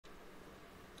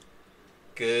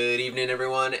Good evening,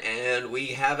 everyone, and we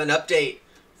have an update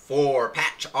for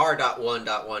patch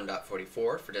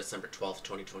R.1.1.44 for December 12th,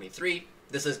 2023.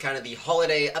 This is kind of the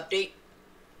holiday update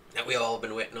that we all have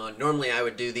been waiting on. Normally I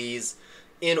would do these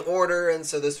in order, and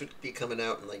so this would be coming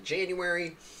out in like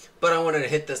January, but I wanted to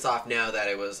hit this off now that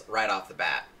it was right off the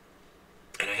bat,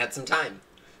 and I had some time.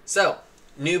 So,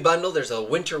 new bundle, there's a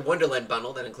Winter Wonderland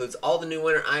Bundle that includes all the new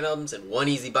winter items in one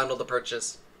easy bundle to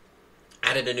purchase.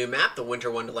 Added a new map, the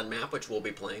Winter Wonderland Map, which we'll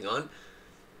be playing on.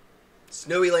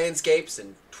 Snowy landscapes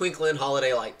and twinkling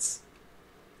holiday lights.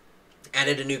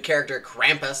 Added a new character,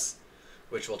 Krampus,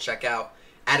 which we'll check out.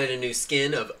 Added a new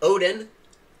skin of Odin,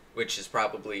 which is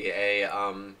probably a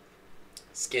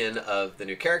skin of the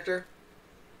new character.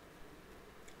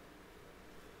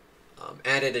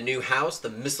 Added a new house, the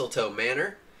Mistletoe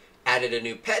Manor. Added a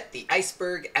new pet, the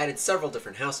Iceberg. Added several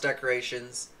different house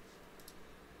decorations.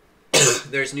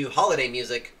 There's new holiday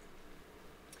music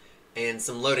and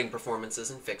some loading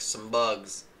performances and fixed some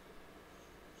bugs.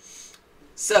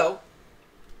 So,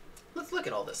 let's look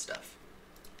at all this stuff.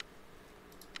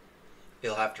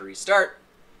 You'll have to restart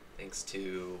thanks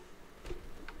to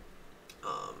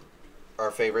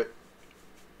our favorite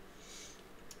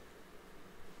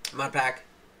mod pack.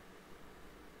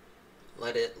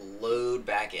 Let it load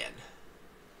back in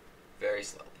very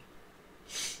slowly.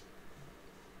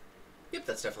 Yep,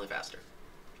 that's definitely faster.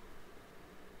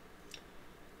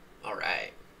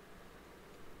 Alright.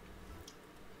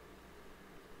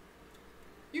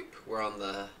 Yep, we're on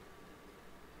the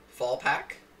fall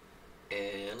pack.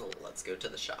 And let's go to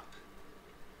the shop.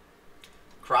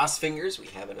 Cross fingers, we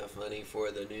have enough money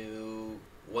for the new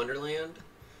Wonderland.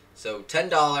 So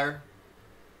 $10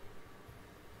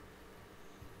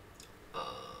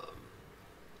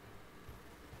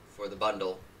 for the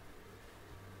bundle.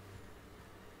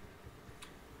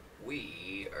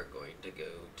 We are going to go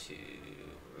to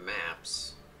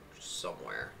maps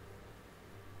somewhere.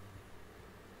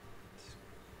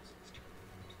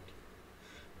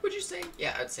 Would you say?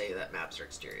 Yeah, I'd say that maps are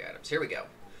exterior items. Here we go.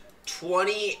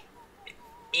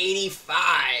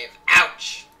 2085.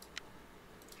 Ouch.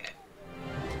 Okay.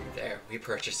 There, we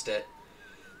purchased it.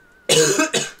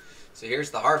 So here's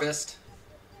the harvest.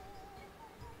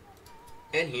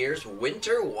 And here's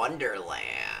Winter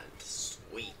Wonderland.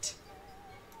 Sweet.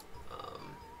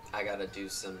 I gotta do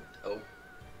some... Oh,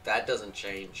 that doesn't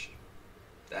change.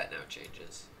 That now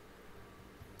changes.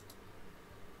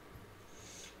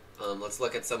 Let's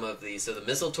look at some of these. So the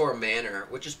Mistletoe Manor,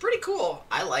 which is pretty cool.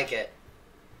 I like it.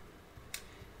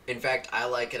 In fact, I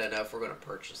like it enough we're going to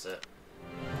purchase it.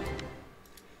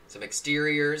 Some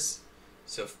exteriors.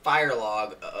 So fire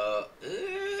log.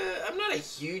 I'm not a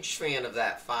huge fan of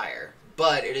that fire,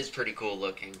 but it is pretty cool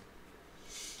looking.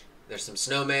 There's some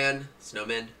snowmen.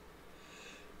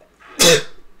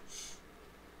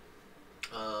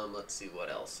 Let's see what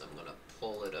else. I'm gonna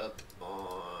pull it up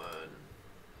on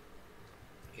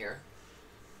here.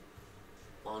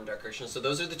 Lawn decorations. So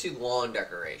those are the two lawn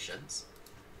decorations.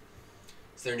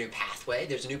 Is there a new pathway?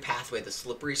 There's a new pathway, the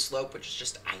slippery slope, which is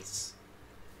just ice.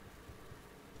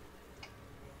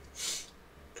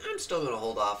 I'm still gonna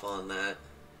hold off on that.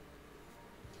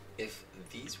 If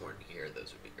these weren't here,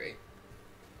 those would be great.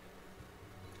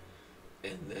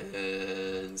 And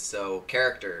then, so,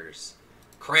 characters.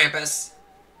 Krampus.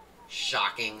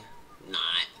 Shocking.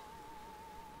 Not.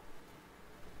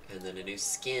 And then a new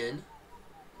skin.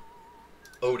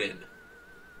 Odin.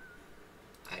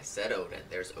 I said Odin.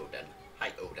 There's Odin.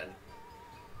 Hi, Odin.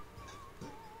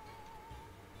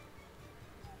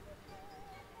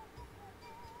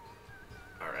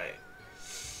 Alright.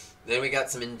 Then we got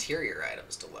some interior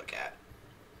items to look at.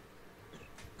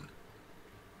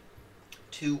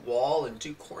 2 wall and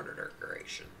 2 corner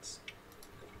decorations.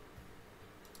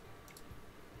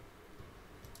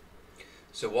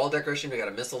 So wall decoration, we got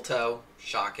a mistletoe.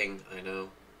 Shocking, I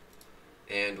know.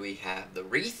 And we have the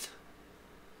wreath.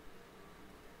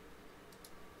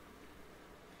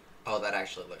 Oh, that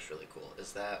actually looks really cool.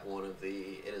 Is that one of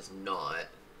the... It is not,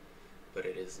 but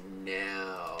it is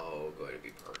now going to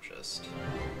be purchased.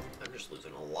 I'm just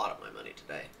losing a lot of my money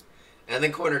today. And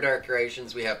then corner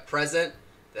decorations, we have present.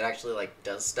 That actually, like,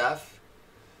 does stuff.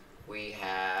 We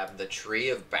have the Tree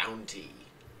of Bounty.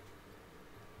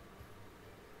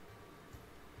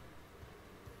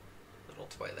 Little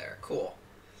toy there. Cool.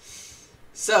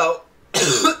 So,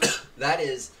 that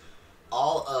is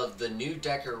all of the new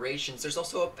decorations. There's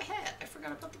also a pet. I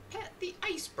forgot about the pet. The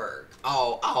Iceberg.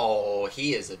 Oh,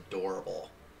 he is adorable.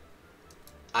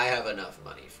 I have enough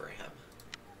money for him.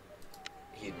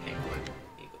 He's penguin.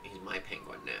 He's my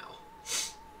penguin now.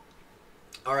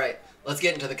 Alright, let's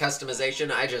get into the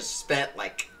customization. I just spent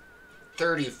like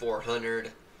 $3,400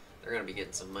 They're gonna be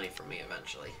getting some money from me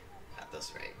eventually, at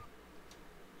this rate.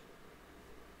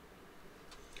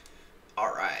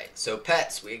 Alright, so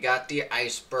pets. We got the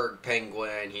Iceberg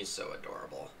penguin. He's so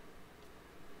adorable.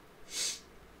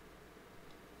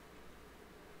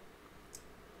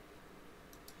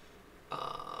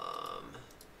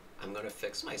 I'm gonna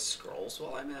fix my scrolls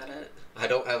while I'm at it. I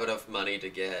don't have enough money to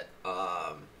get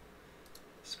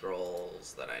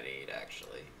scrolls that I need,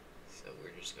 actually. So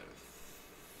we're just gonna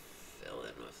fill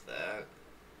in with that.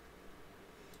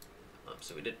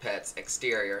 So we did pets,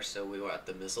 exterior, so we want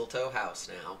the mistletoe house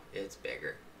now. It's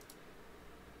bigger.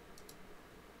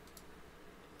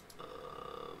 And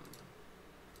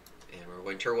we're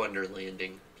winter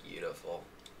wonderlanding. Beautiful.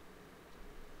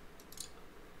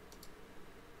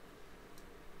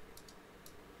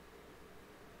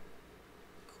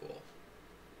 Cool.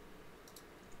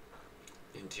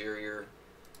 Interior.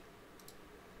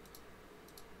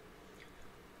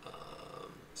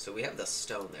 So we have the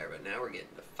stone there, but now we're getting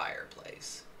the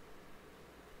fireplace.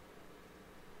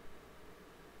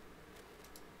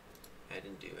 I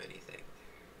didn't do anything.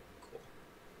 Cool.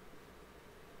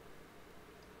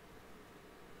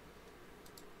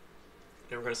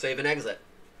 And we're going to save and exit.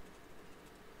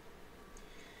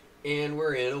 And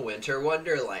we're in a winter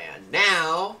wonderland.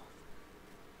 Now,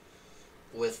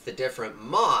 with the different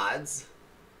mods,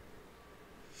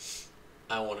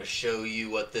 I want to show you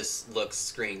what this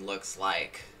screen looks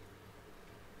like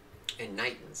at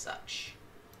night and such.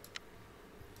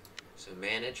 So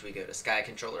manage, we go to Sky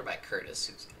Controller by Curtis,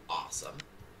 who's awesome.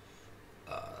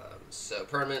 So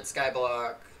permanent sky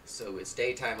block, so it's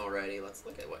daytime already. Let's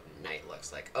look at what night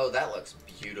looks like. Oh, that looks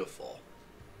beautiful.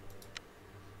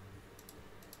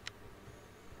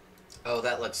 Oh,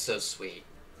 that looks so sweet.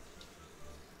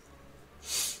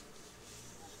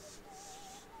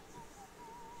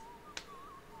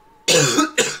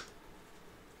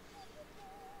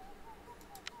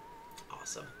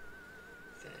 Awesome.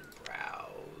 Then browse.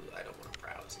 I don't want to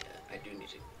browse yet. I do need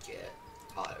to get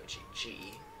auto GG.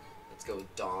 Let's go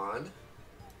with Dawn.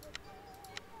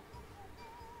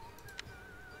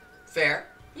 Fair.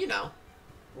 You know.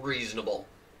 Reasonable.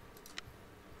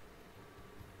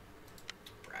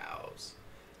 Browse.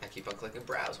 I keep on clicking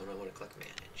browse when I want to click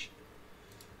manage.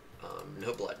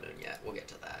 No blood moon yet. We'll get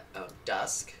to that.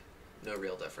 Dusk. No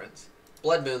real difference.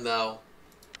 Blood moon, though.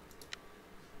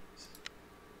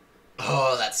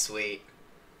 Oh, that's sweet.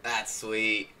 That's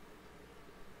sweet.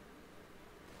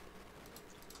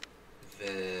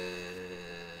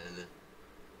 Then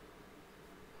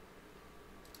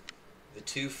the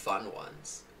two fun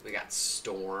ones. We got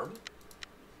Storm.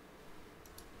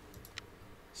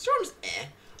 Storm's eh.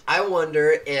 I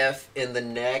wonder if in the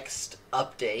next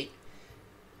update,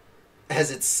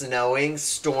 as it's snowing,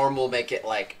 Storm will make it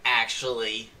like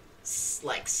actually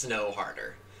like snow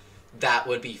harder. That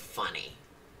would be funny.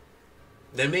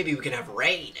 Then maybe we can have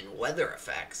rain and weather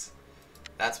effects.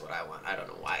 That's what I want. I don't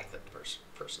know why I clicked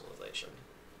personalization.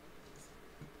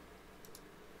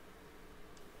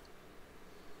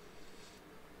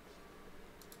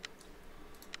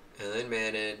 And then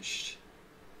managed.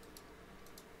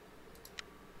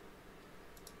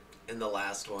 And the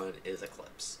last one is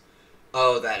Eclipse.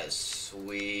 Oh, that is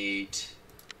sweet.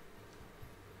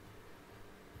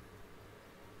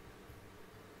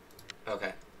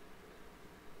 Okay.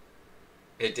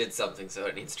 It did something, so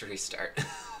it needs to restart.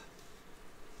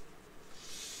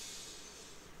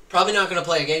 Probably not going to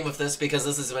play a game with this because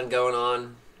this has been going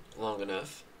on long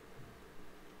enough.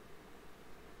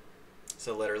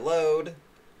 So let her load.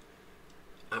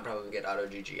 I'm probably going to get auto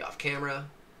GG off camera.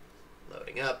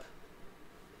 Loading up.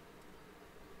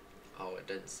 Oh, it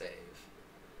didn't save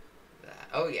that.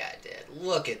 Oh, yeah, it did.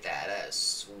 Look at that. That is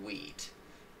sweet.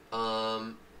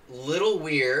 Little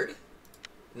weird.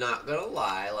 Not gonna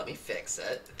lie. Let me fix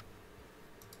it.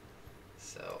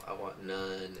 So, I want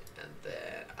none, and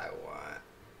then I want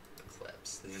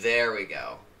Eclipse. There we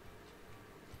go.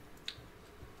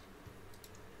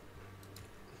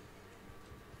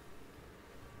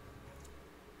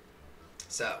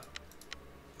 So,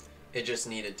 it just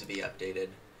needed to be updated.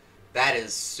 That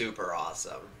is super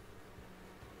awesome.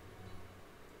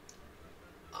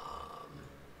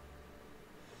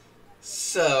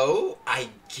 So, I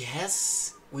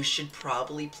guess we should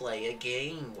probably play a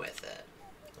game with it.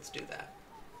 Let's do that.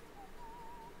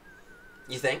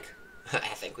 You think? I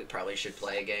think we probably should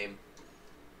play a game.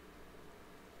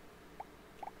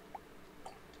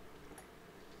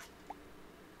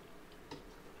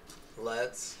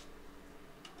 Let's...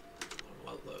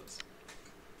 what loads?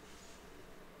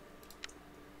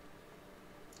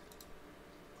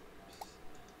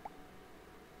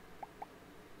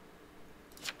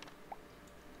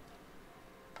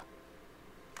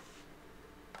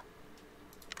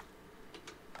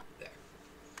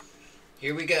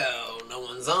 Here we go. No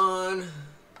one's on.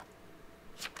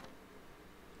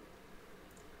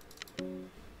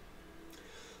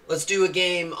 Let's do a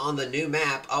game on the new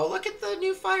map. Oh, look at the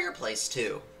new fireplace,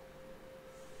 too.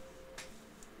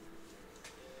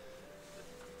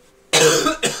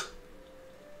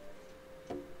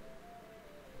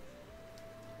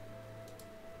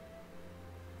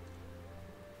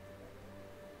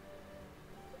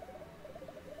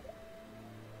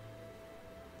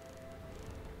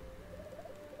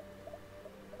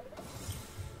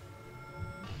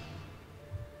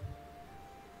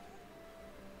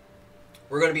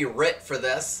 We're going to be writ for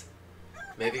this.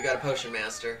 Maybe you got a potion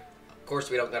master. Of course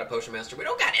we don't got a potion master. We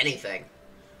don't got anything.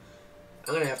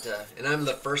 I'm going to have to... And I'm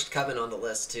the first coven on the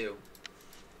list, too.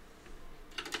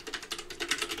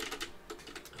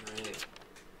 Alright.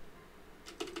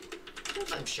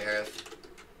 I'm sheriff.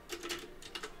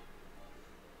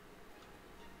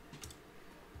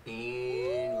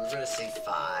 And we're going to say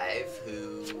 5,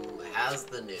 who has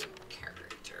the new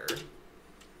character.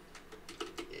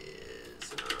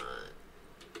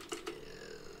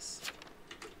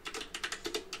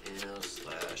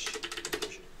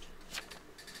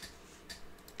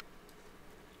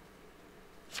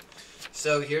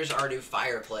 So here's our new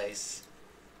fireplace.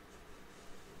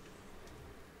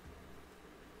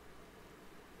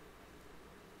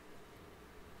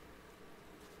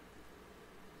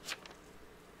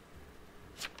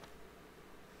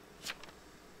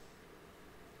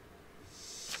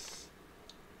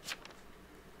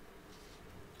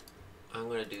 I'm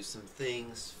going to do some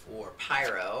things for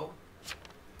Pyro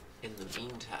in the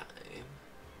meantime.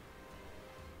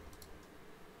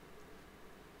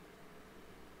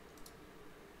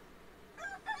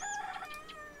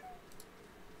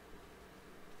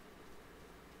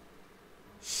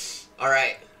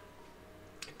 Alright.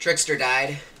 Trickster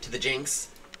died to the Jinx.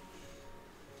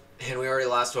 And we already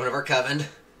lost one of our coven.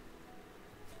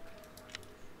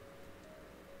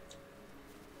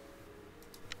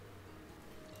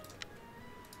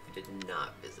 We did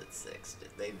not visit 6.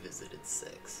 They visited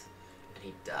 6. And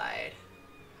he died.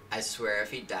 I swear if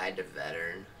he died to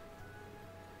veteran.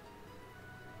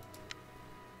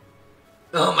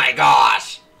 Oh my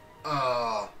gosh!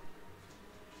 Oh.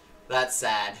 That's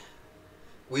sad.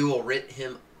 We will writ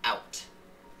him out.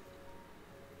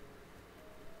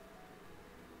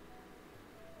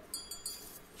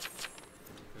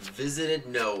 Visited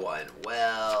no one.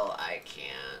 Well, I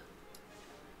can't.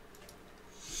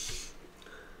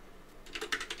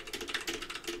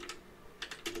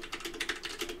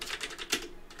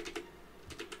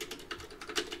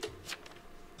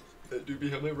 That do be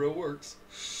how my row works.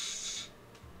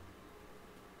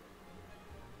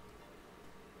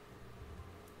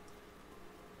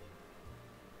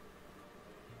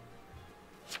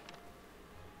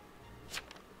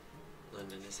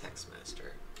 London is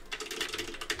Hexmaster.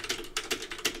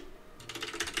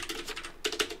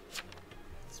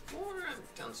 It's more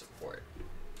town support.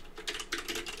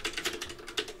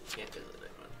 Can't visit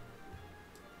anyone.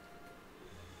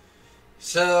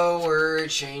 So we're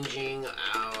changing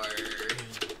our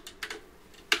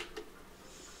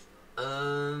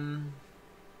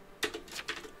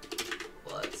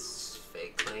let's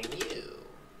fake claim you.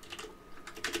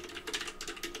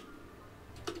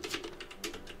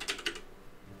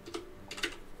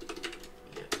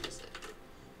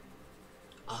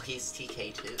 Oh, he's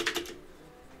TK too.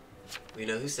 We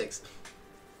know who's 6.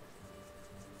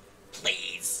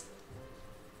 Please.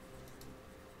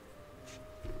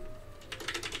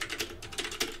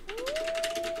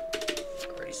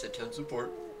 Already said town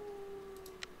support.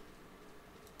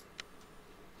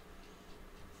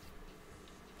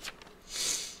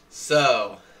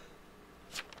 So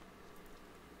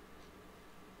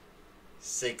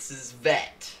 6 is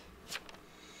vet.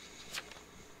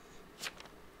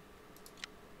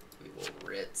 We will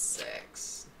writ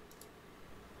 6.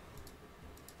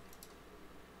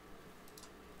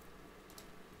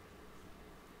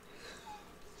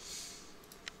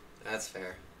 That's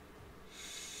fair.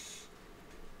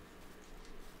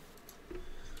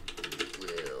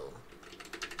 Will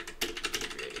be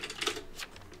ready.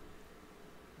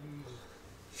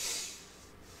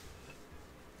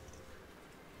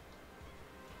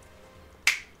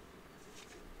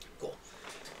 Cool.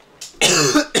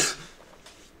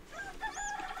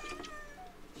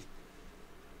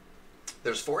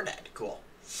 There's 4 dead. Cool.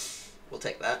 We'll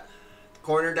take that. The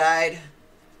corner died.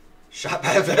 Shot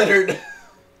by a veteran.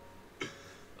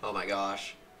 Oh my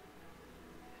gosh.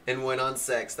 And went on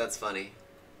 6. That's funny.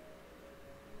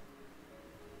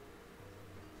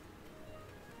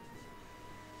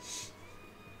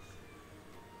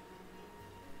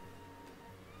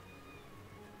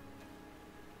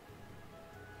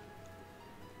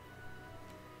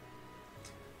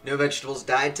 No vegetables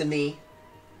died to me.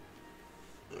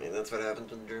 I mean, that's what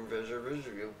happens during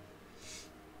vegetable.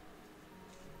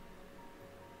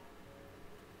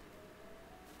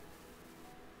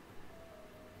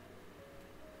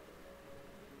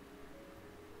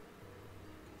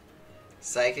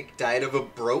 Psychic died of a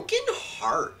broken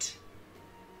heart.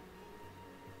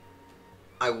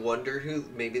 I wonder who...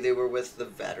 Maybe they were with the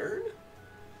veteran?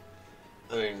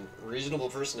 I mean, reasonable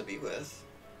person to be with.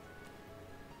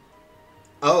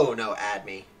 Oh, no,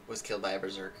 Adme was killed by a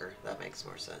berserker. That makes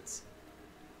more sense.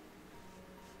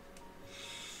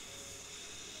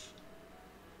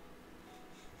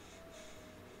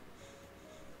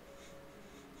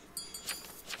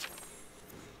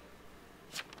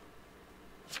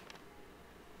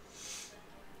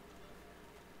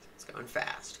 It's going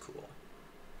fast. Cool.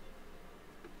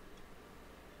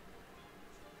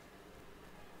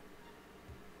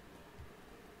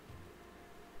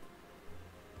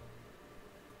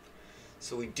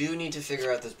 So we do need to figure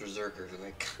out this berserker, who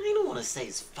I kind of want to say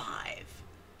is 5.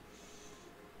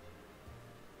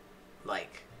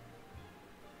 Like,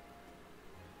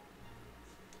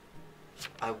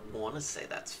 I want to say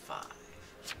that's 5.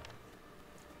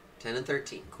 10 and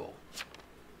 13, cool.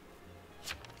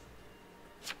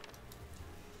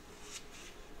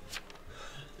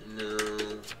 No.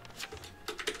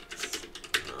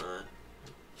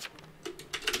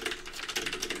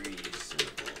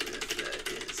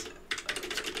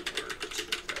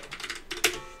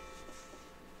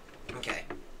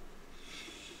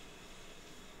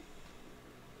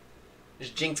 Is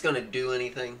Jinx gonna do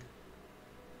anything?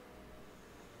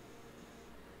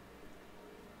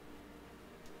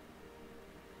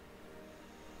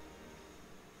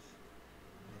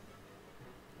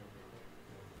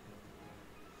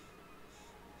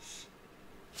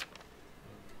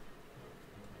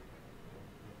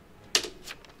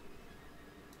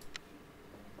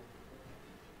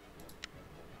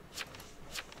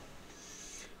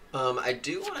 I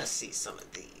do want to see some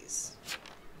of these.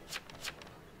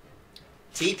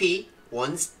 TP.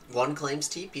 One claims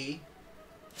TP.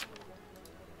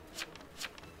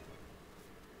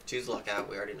 2's lookout.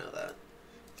 We already know that.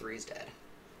 3's dead.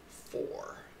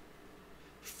 4.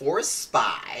 4 is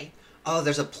spy. Oh,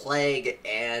 there's a plague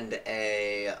and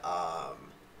a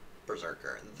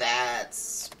berserker.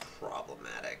 That's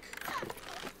problematic.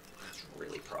 That's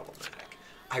really problematic.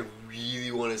 I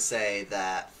really want to say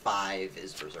that 5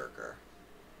 is berserker.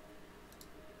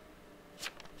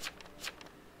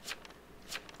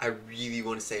 I really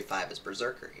want to say 5 is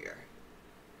berserker here.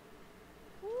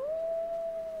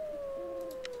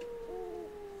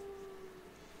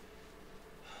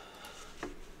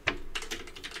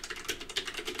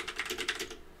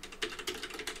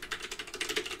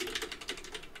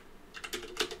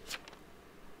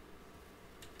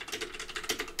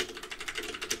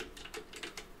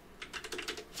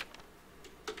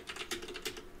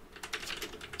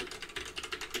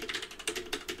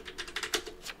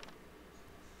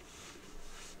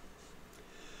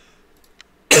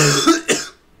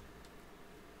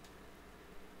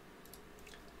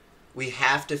 We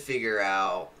have to figure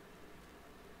out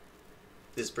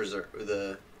this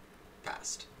the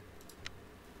past.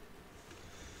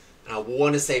 And I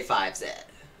want to say 5's it.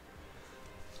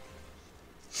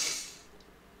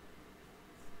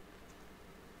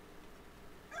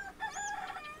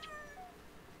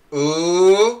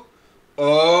 Ooh.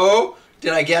 Oh.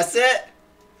 Did I guess it?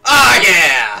 Oh,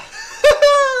 yeah.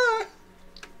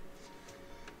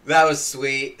 That was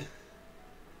sweet.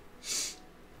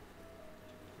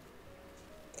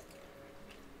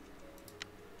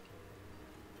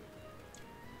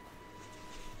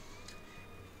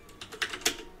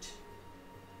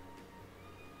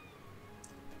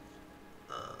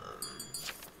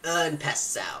 And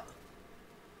pests out.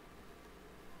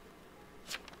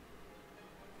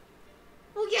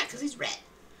 Well, yeah, because he's red.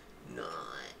 Not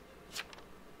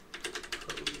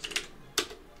posing.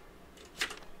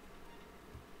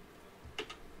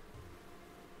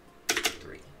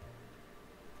 Three.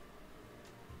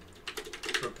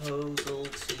 Proposal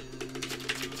to 5.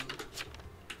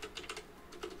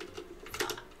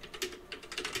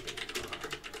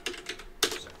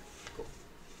 Cool.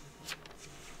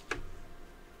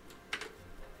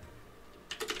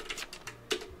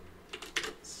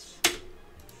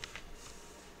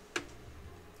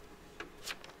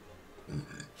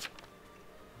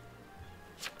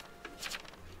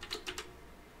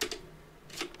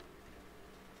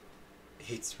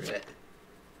 Hates red.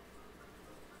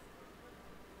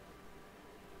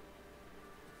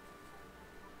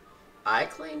 I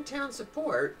claim town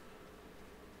support.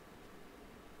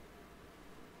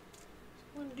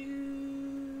 One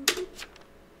dude.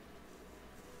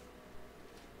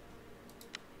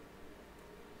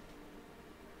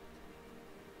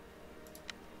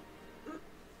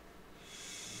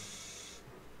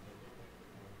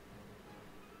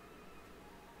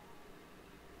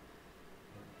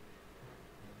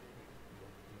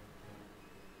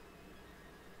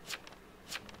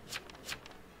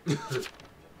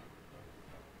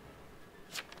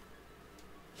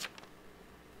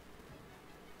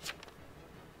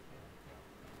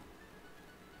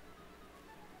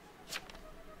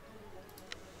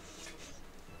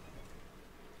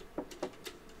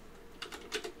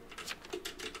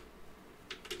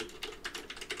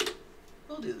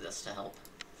 We'll do this to help.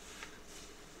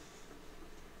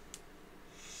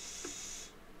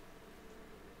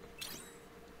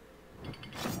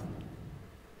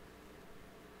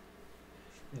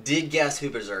 Did guess who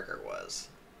Berserker was.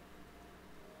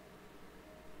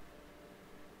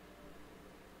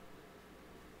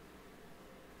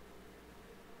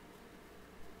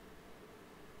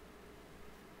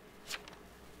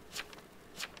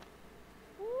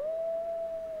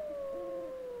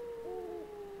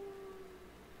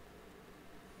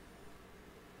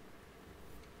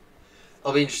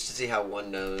 I'll be interested to see how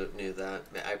one knew that.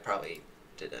 I probably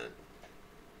didn't.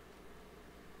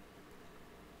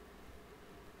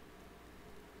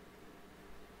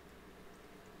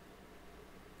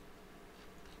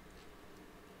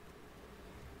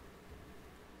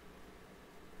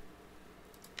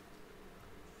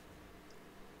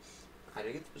 I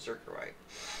did get the Berserker right.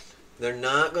 They're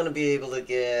not going to be able to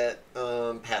get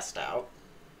passed out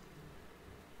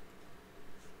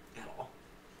at all.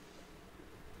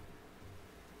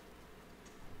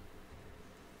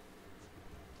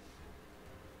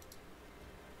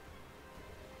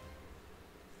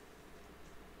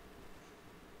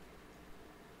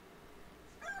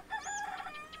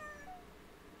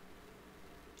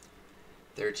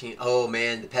 Oh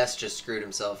man, the pest just screwed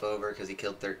himself over because he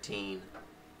killed 13.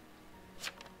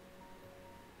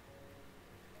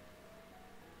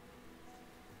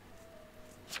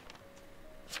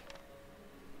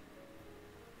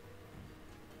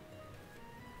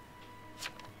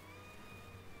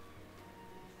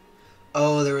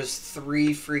 Oh, there was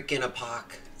 3 freaking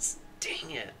apocs.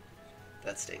 Dang it.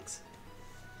 That stinks.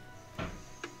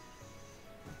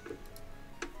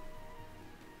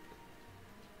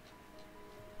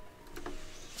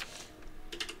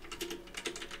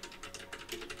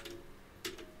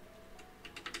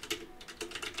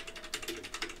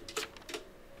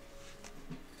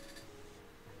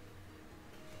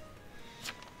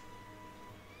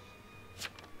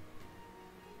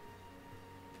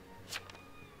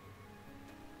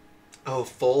 Oh,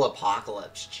 full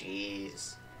apocalypse.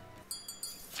 Jeez.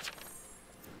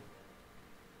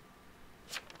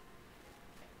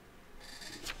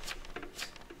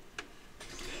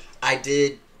 I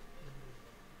did.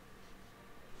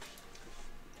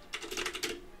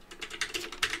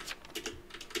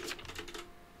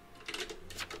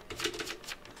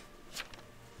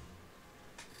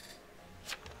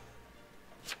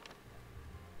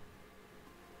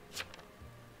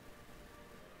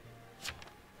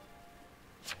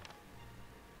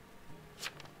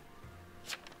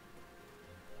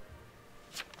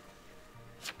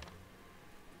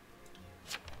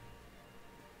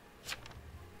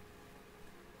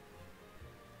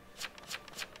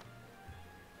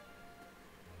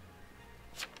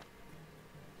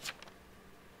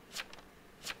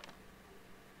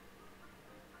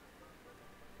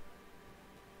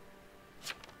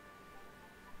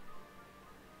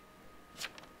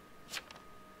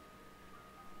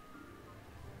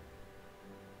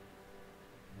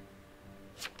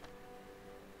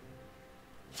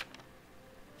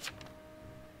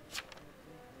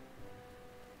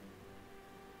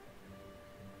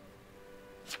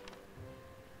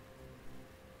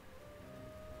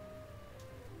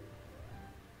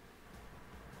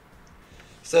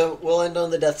 So we'll end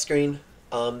on the death screen.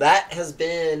 That has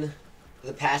been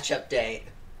the patch update.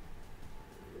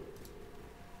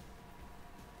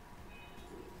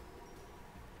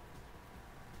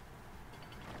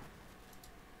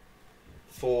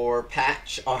 For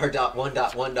patch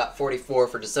R.1.1.44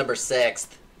 for December 6th.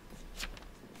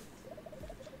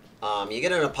 You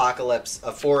get an apocalypse,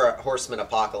 a 4 horseman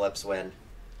apocalypse win.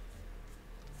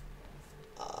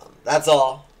 That's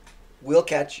all. We'll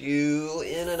catch you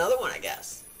in another one, I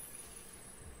guess.